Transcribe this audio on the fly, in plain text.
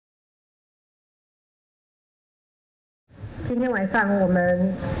今天晚上我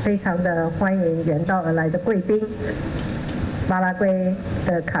们非常的欢迎远道而来的贵宾，巴拉圭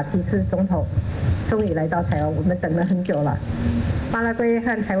的卡提斯总统终于来到台湾，我们等了很久了。巴拉圭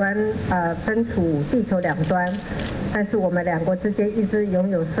和台湾分处地球两端，但是我们两国之间一直拥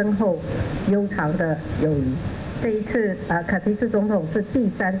有深厚悠长的友谊。这一次卡提斯总统是第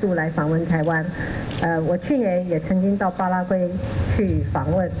3度来访问台湾，我去年也曾经到巴拉圭去访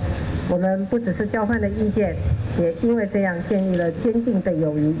问。我们不只是交换了意见，也因为这样建立了坚定的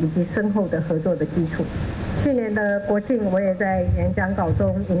友谊以及深厚的合作的基础。去年的国庆，我也在演讲稿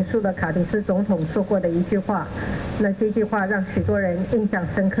中引述了卡提斯总统说过的一句话，那这句话让许多人印象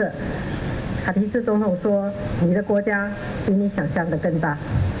深刻。卡提斯总统说：“你的国家比你想象的更大。”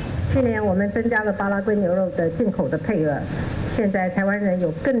去年我们增加了巴拉圭牛肉的进口的配额，现在台湾人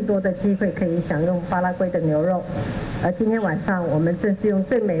有更多的机会可以享用巴拉圭的牛肉。而今天晚上，我们正是用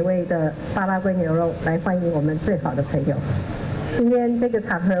最美味的巴拉圭牛肉来欢迎我们最好的朋友。今天这个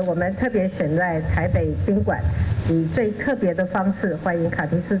场合，我们特别选在台北宾馆，以最特别的方式欢迎卡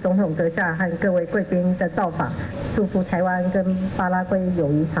提斯总统阁下和各位贵宾的到访，祝福台湾跟巴拉圭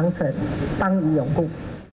友谊长存，邦谊永固。